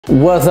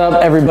What's up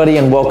everybody,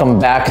 and welcome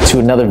back to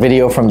another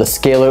video from the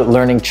Scalar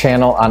Learning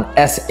channel on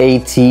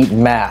SAT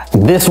Math.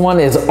 This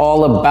one is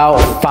all about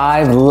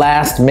 5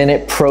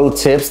 last-minute pro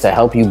tips to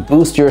help you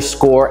boost your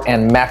score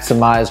and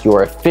maximize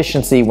your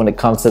efficiency when it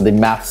comes to the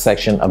math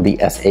section of the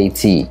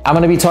SAT. I'm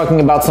going to be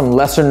talking about some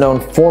lesser-known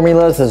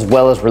formulas as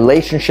well as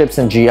relationships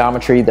and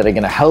geometry that are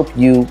going to help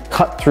you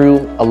cut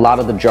through a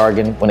lot of the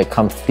jargon when it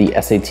comes to the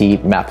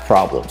SAT math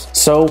problems.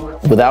 So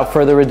without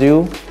further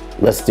ado,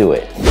 let's do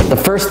it. The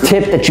first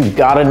tip that you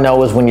gotta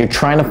know is when you're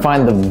trying to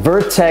find the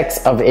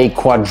vertex of a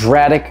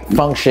quadratic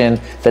function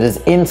that is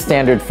in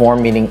standard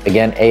form, meaning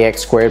again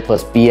ax squared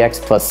plus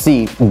bx plus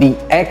c, the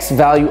x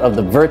value of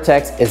the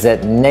vertex is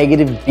at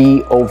negative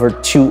b over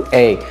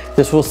 2a.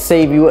 This will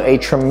save you a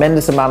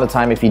tremendous amount of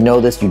time. If you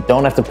know this, you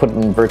don't have to put it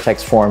in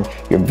vertex form.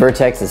 Your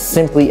vertex is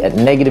simply at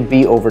negative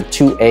b over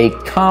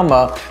 2a,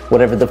 comma,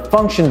 whatever the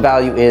function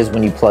value is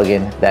when you plug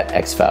in that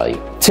x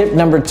value. Tip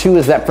number 2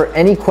 is that for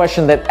any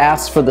question that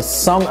asks for the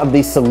sum of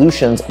the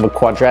solutions of a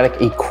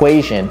quadratic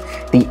equation,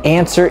 the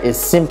answer is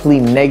simply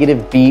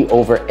negative b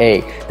over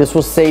a. This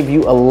will save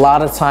you a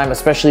lot of time,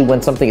 especially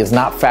when something is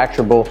not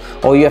factorable.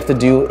 All you have to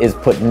do is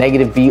put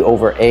negative b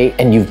over a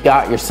and you've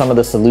got your sum of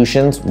the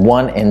solutions,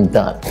 one and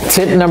done.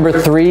 Tip number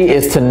 3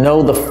 is to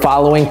know the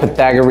following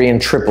Pythagorean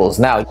triples.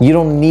 Now, you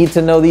don't need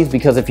to know these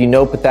because if you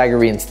know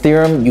Pythagorean's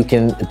theorem, you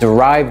can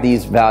derive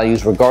these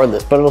values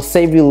regardless, but it'll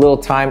save you a little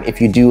time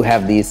if you do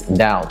have these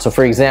down. So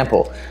for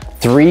example,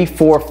 3,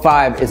 4,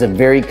 5 is a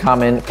very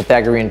common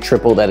Pythagorean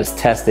triple that is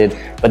tested,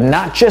 but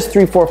not just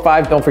 3, 4,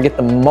 5. Don't forget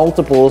the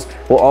multiples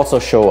will also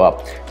show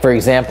up. For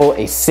example,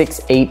 a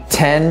 6, 8,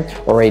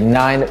 10 or a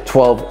 9,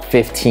 12,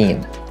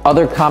 15.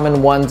 Other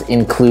common ones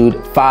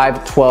include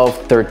 5,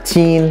 12,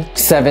 13,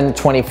 7,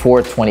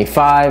 24,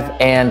 25,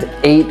 and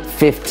 8,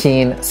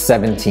 15,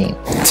 17.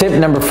 Tip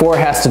number 4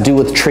 has to do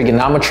with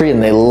trigonometry,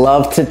 and they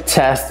love to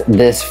test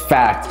this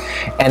fact,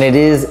 and it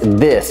is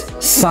this: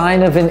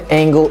 sine of an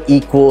angle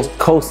equals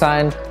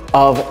cosine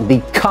of the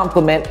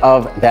complement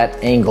of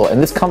that angle. And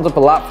this comes up a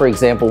lot, for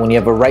example, when you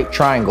have a right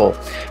triangle,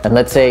 and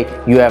let's say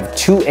you have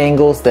 2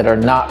 angles that are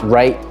not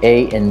right,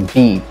 A and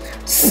B.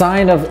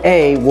 Sine of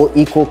A will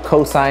equal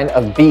cosine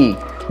of B,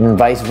 and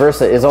vice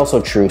versa is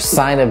also true.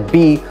 Sine of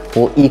B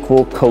will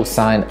equal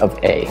cosine of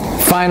A.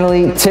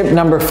 Finally, tip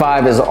number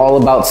 5 is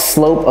all about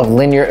slope of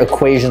linear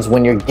equations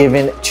when you're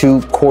given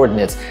 2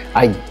 coordinates.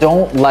 I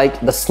don't like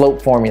the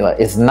slope formula.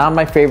 It's not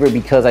my favorite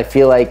because I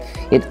feel like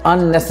it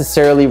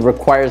unnecessarily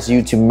requires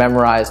you to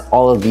memorize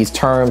all of these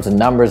terms and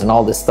numbers and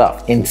all this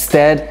stuff.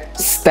 Instead,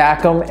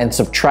 stack them and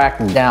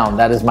subtract down.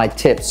 That is my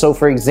tip. So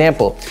for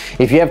example,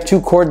 if you have 2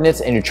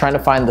 coordinates and you're trying to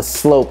find the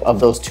slope of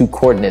those 2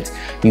 coordinates,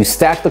 you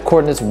stack the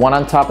coordinates one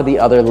on top of the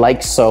other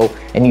like so,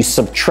 and you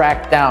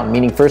subtract down,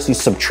 meaning first you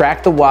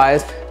subtract the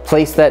y's,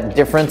 place that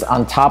difference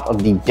on top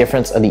of the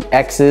difference of the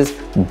x's,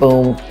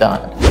 boom,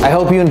 done. I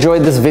hope you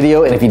enjoyed this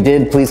video, and if you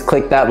did, please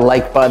click that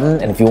like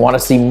button, and if you want to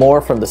see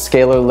more from the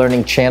Scalar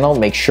Learning channel,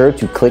 make sure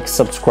to click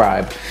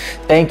subscribe.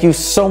 Thank you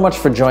so much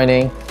for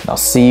joining, and I'll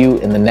see you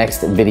in the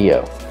next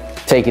video.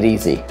 Take it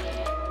easy.